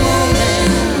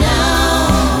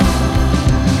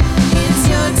 now.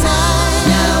 It's your time.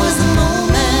 Now is the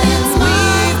moment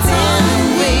we've been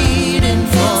waiting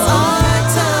for.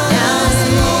 Now is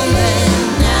the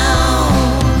moment, now.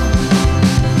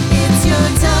 It's your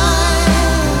time.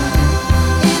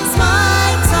 It's my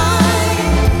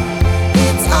time.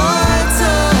 It's our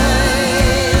time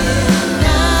now.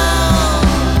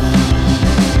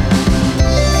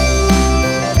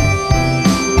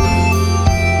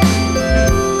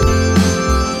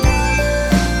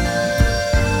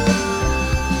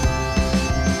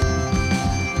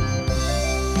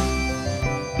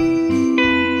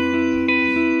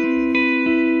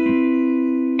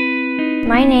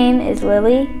 My name is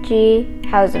Lily G.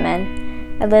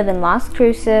 Haussamen. I live in Las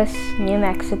Cruces, New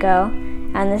Mexico,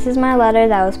 and this is my letter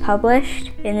that was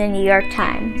published in the New York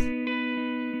Times.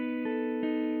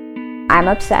 I'm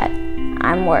upset.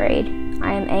 I'm worried.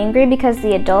 I am angry because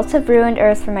the adults have ruined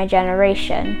Earth for my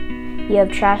generation. You have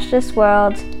trashed this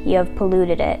world. You have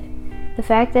polluted it. The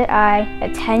fact that I, a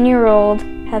 10-year-old,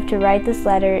 have to write this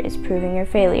letter is proving your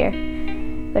failure.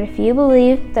 But if you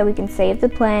believe that we can save the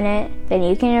planet, then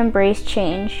you can embrace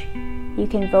change. You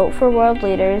can vote for world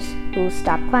leaders who will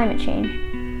stop climate change.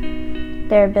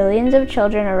 There are billions of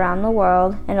children around the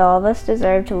world, and all of us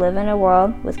deserve to live in a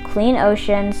world with clean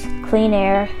oceans, clean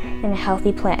air, and a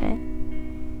healthy planet.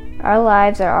 Our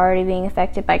lives are already being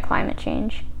affected by climate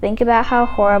change. Think about how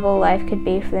horrible life could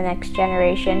be for the next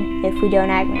generation if we don't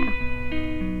act now.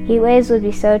 Heat waves would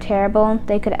be so terrible,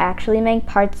 they could actually make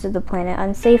parts of the planet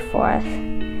unsafe for us.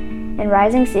 And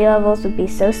rising sea levels would be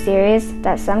so serious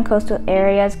that some coastal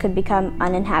areas could become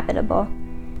uninhabitable.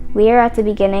 We are at the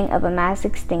beginning of a mass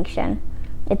extinction.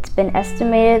 It's been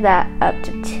estimated that up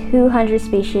to 200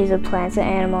 species of plants and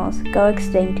animals go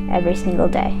extinct every single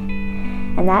day.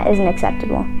 And that isn't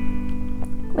acceptable.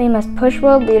 We must push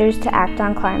world leaders to act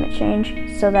on climate change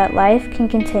so that life can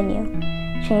continue.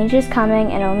 Change is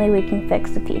coming and only we can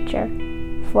fix the future.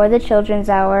 For the Children's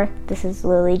Hour, this is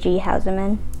Lily G.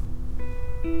 Haussamen.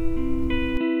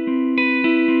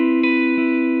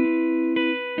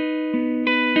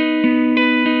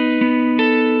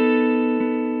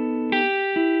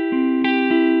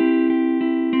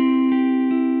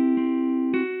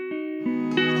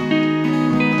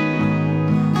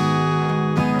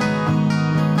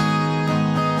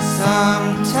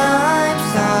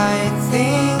 Sometimes I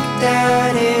think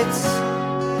that it's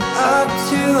up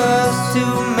to us to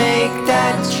make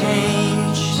that change.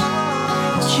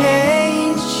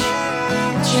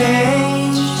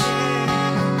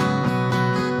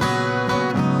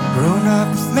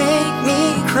 Grown-ups make me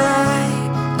cry.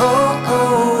 Oh,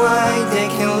 why they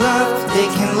can love, they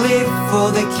can live for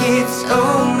the kids.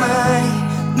 Oh my,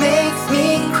 makes me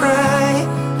cry.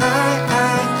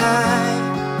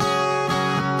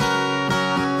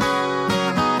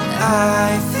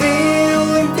 I feel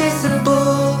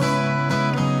invisible.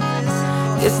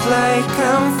 It's like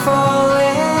I'm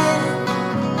falling.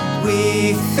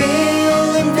 We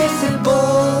feel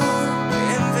invisible.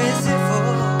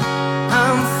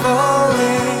 I'm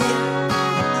falling.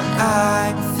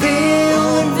 I feel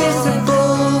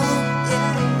invisible.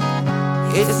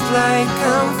 It's like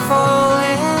I'm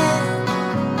falling.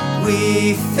 We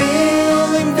feel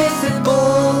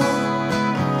invisible.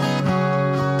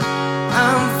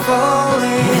 I'm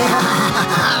falling.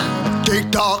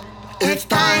 TikTok, it's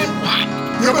time.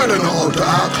 You better know how to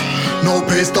act. No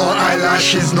paste or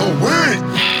eyelashes, no way.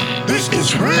 This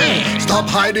is real. Stop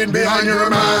hiding behind your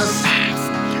mask.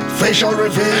 Facial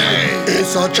reveal. It's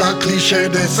such a cliche,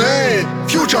 they say.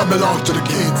 Future belongs to the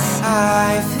kids.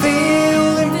 I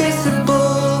feel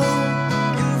invisible.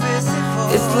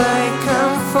 It's like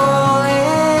I'm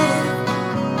falling.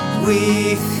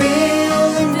 We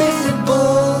feel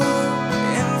invisible.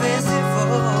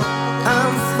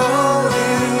 I'm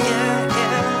falling.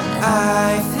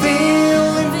 I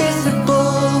feel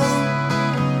invisible.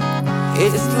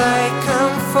 It's like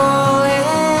I'm falling.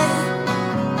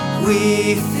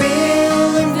 We feel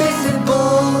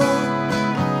invisible.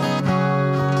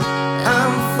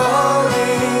 I'm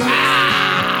falling.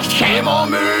 Shame on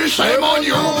me, shame on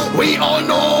you. We all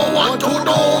know what to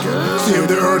do. Save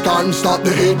the earth and stop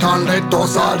the hate and let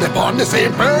us all upon the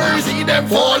same page. See them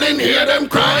falling, hear them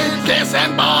crying, kiss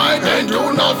and bite and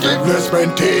do nothing. Let's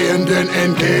maintain an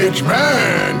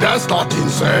engagement. That's not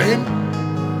insane.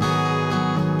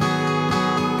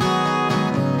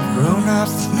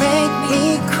 Grown-ups make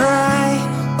me cry.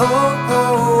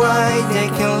 Oh, why they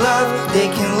can love, they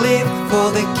can live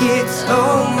for the kids.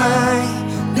 Oh my,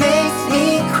 makes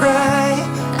me cry.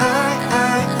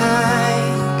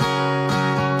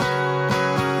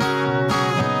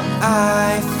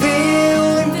 I feel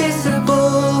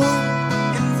invisible.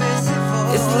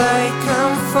 It's like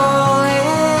I'm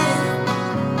falling.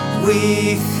 We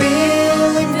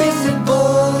feel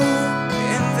invisible.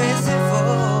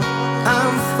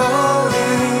 I'm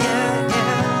falling.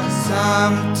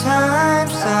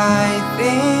 Sometimes I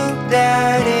think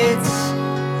that it's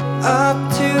up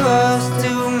to us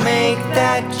to make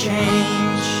that change.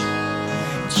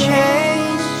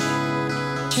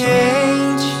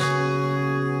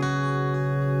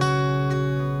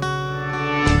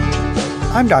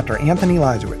 I'm Dr. Anthony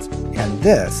Lazowitz, and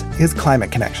this is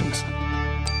Climate Connections.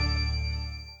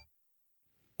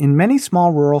 In many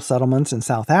small rural settlements in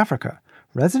South Africa,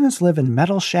 residents live in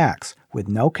metal shacks with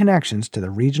no connections to the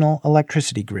regional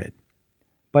electricity grid.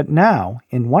 But now,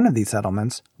 in one of these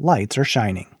settlements, lights are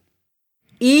shining.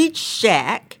 Each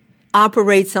shack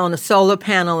operates on a solar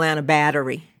panel and a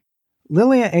battery.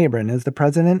 Lilia Abram is the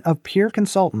president of Peer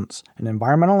Consultants, an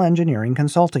environmental engineering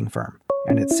consulting firm,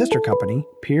 and its sister company,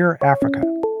 Peer Africa.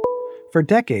 For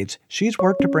decades, she's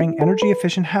worked to bring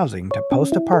energy-efficient housing to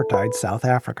post-apartheid South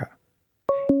Africa.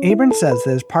 Abram says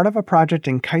that as part of a project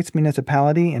in Kites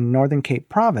Municipality in Northern Cape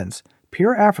Province,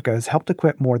 Peer Africa has helped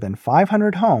equip more than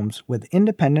 500 homes with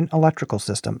independent electrical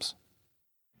systems.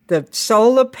 The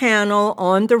solar panel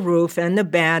on the roof and the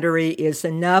battery is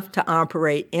enough to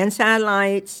operate inside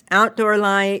lights, outdoor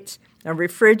lights, a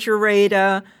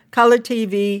refrigerator, color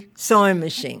TV, sewing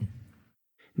machine.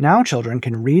 Now children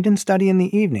can read and study in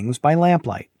the evenings by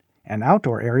lamplight, and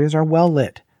outdoor areas are well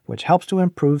lit, which helps to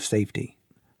improve safety.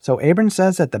 So Abram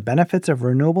says that the benefits of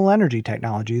renewable energy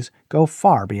technologies go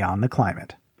far beyond the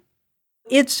climate.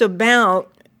 It's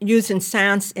about using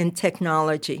science and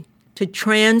technology to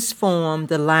transform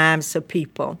the lives of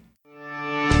people.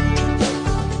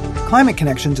 Climate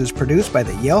Connections is produced by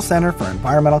the Yale Center for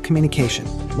Environmental Communication.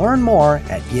 Learn more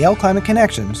at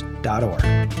yaleclimateconnections.org.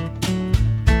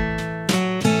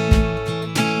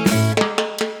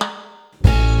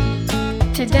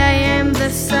 Today am the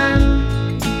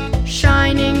sun,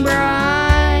 shining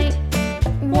bright,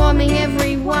 warming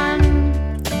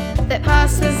everyone that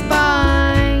passes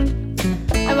by.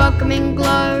 A welcoming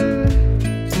glow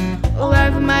all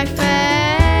over my face.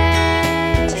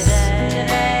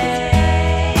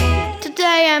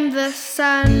 Today I'm the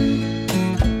sun.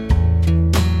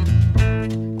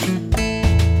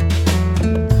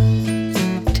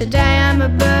 Today I'm a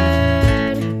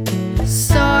bird,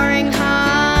 soaring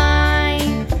high,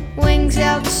 wings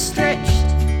outstretched,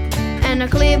 and a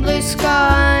clear blue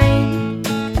sky.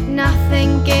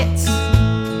 Nothing gets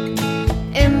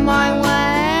in my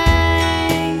way.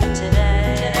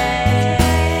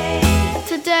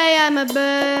 Today I'm a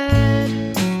bird.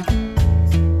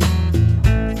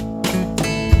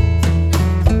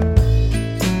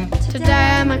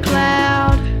 Today I'm a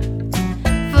cloud,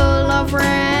 full of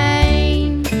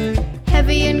rain,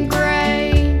 heavy and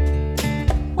grey.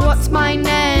 What's my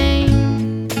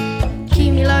name?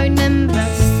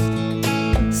 Cumulonimbus.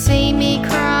 See me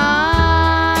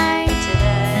cry.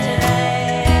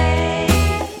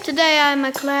 Today I'm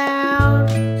a cloud.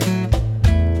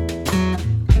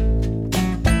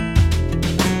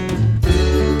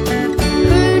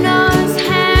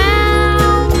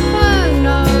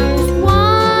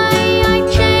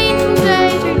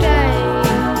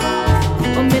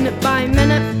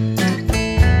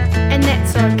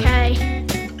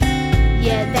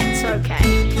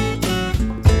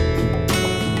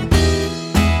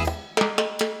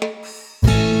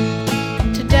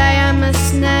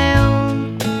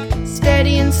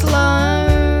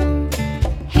 Slow,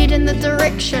 head in the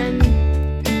direction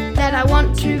that I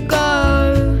want to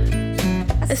go.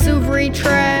 A silvery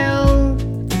trail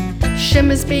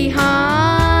shimmers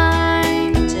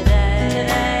behind.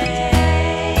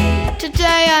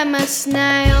 Today I'm a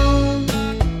snail.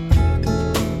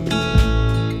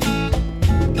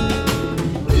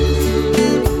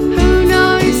 Who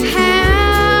knows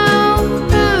how?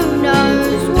 Who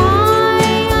knows why?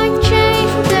 I've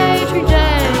changed from day to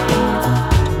day,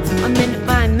 minute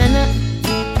by minute,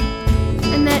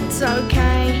 and that's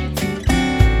okay.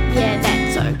 Yeah,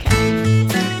 that's okay.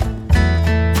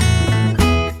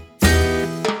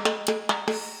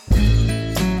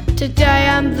 Today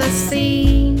I'm the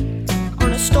sea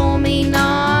on a stormy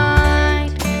night.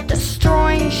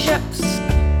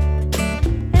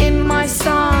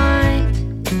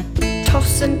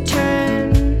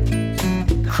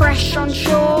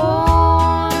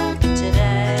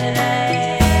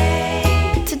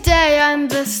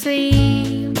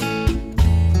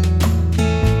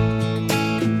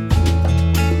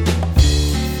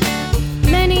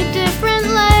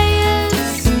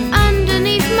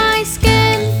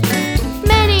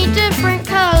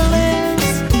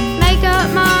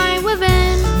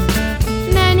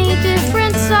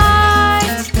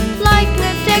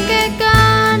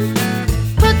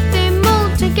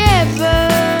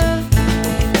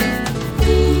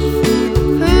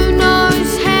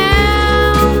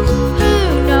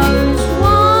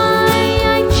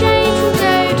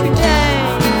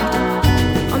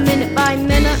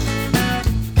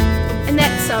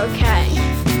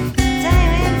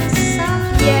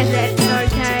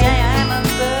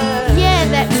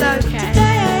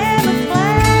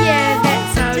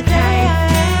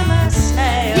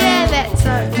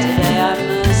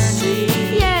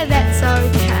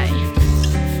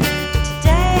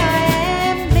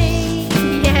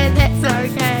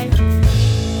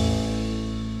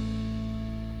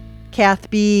 Kath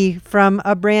B. from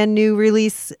a brand new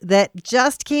release that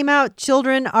just came out.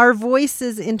 Children, Our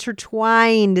Voices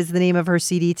Intertwined is the name of her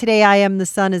CD. Today, I Am the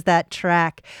Sun is that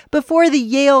track. Before the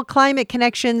Yale Climate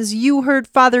Connections, you heard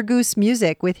Father Goose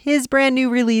Music with his brand new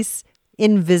release,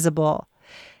 Invisible.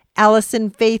 Allison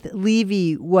Faith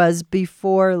Levy was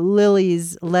before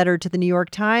Lily's letter to the New York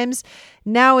Times.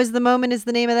 Now is the Moment is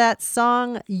the name of that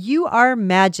song. You Are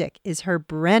Magic is her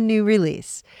brand new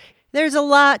release. There's a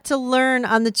lot to learn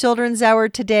on the Children's Hour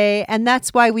today, and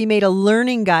that's why we made a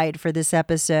learning guide for this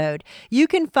episode. You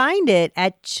can find it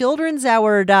at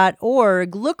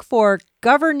childrenshour.org. Look for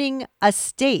Governing a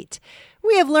State.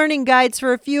 We have learning guides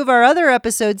for a few of our other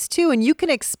episodes too, and you can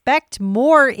expect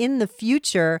more in the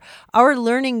future. Our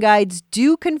learning guides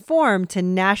do conform to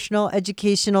national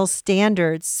educational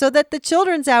standards so that the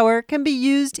Children's Hour can be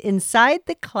used inside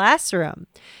the classroom.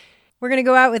 We're going to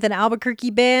go out with an Albuquerque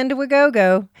band,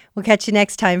 Wagogo. We'll catch you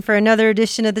next time for another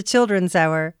edition of the Children's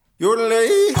Hour.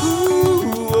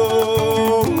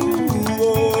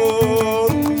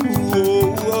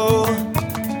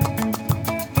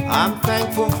 I'm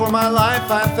thankful for my life.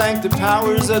 I thank the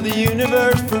powers of the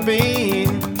universe for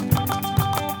being.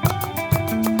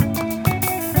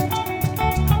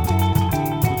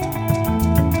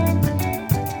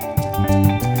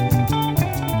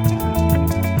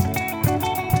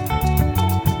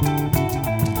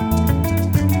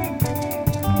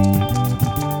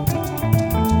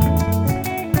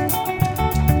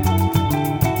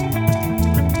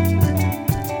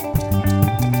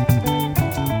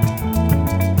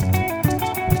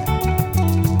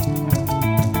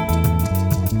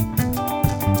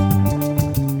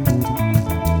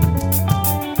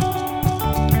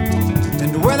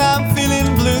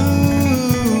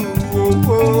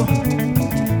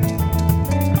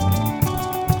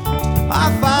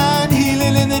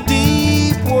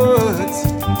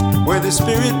 The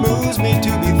Spirit moves me to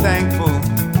be thankful.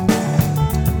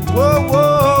 Whoa,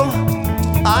 whoa,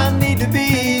 I need to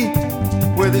be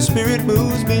where the Spirit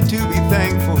moves me to be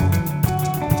thankful.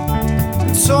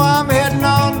 And so I'm heading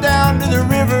on down to the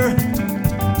river.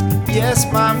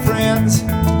 Yes, my friends.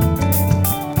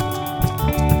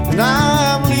 And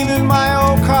I'm leaving my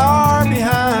old car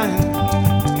behind.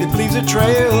 It leaves a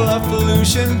trail of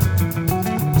pollution.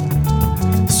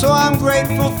 So I'm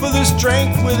grateful for the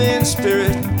strength within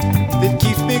spirit that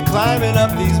keeps me climbing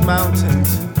up these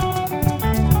mountains.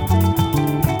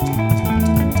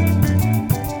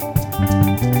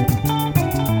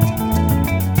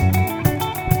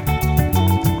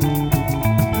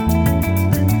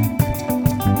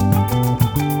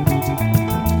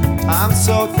 I'm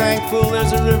so thankful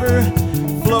there's a river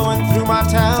flowing through my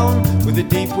town with the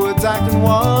deep woods I can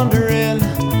wander in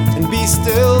and be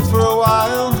still for a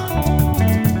while.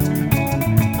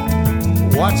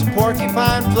 Watch a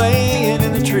porcupine playing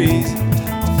in the trees.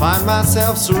 I'll find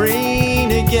myself serene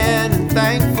again and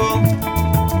thankful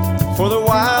for the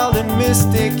wild and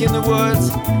mystic in the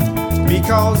woods,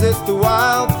 because it's the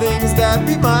wild things that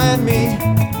remind me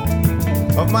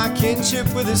of my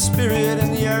kinship with the spirit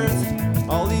and the earth.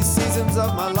 All these seasons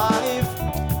of my life,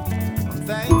 I'm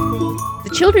thankful.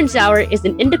 The Children's Hour is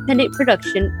an independent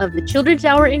production of the Children's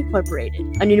Hour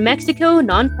Incorporated, a New Mexico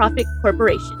nonprofit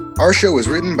corporation. Our show was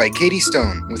written by Katie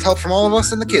Stone, with help from all of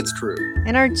us in the kids' crew.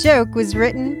 And our joke was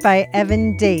written by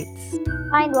Evan Dates.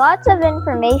 Find lots of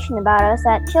information about us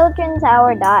at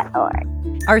childrenshour.org.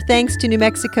 Our thanks to New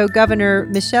Mexico Governor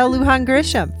Michelle Lujan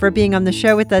Grisham for being on the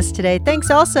show with us today.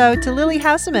 Thanks also to Lily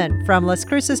Haussamen from Las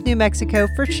Cruces, New Mexico,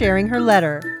 for sharing her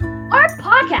letter. Our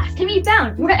podcast can be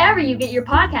found wherever you get your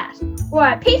podcasts, or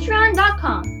at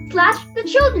patreon.com/The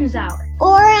Children's Hour.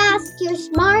 Or ask your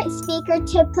smart speaker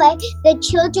to play the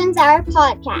Children's Hour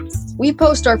podcast. We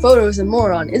post our photos and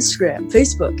more on Instagram,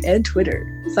 Facebook, and Twitter.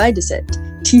 Find us at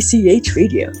TCH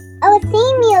Radio. Our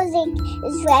theme music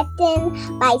is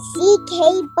written by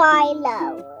C.K.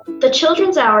 Barlow. The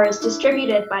Children's Hour is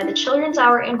distributed by the Children's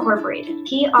Hour Incorporated,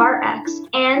 PRX,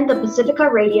 and the Pacifica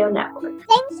Radio Network.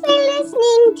 Thanks for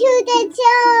listening to the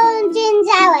Children's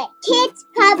Hour, Kids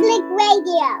Public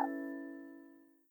Radio.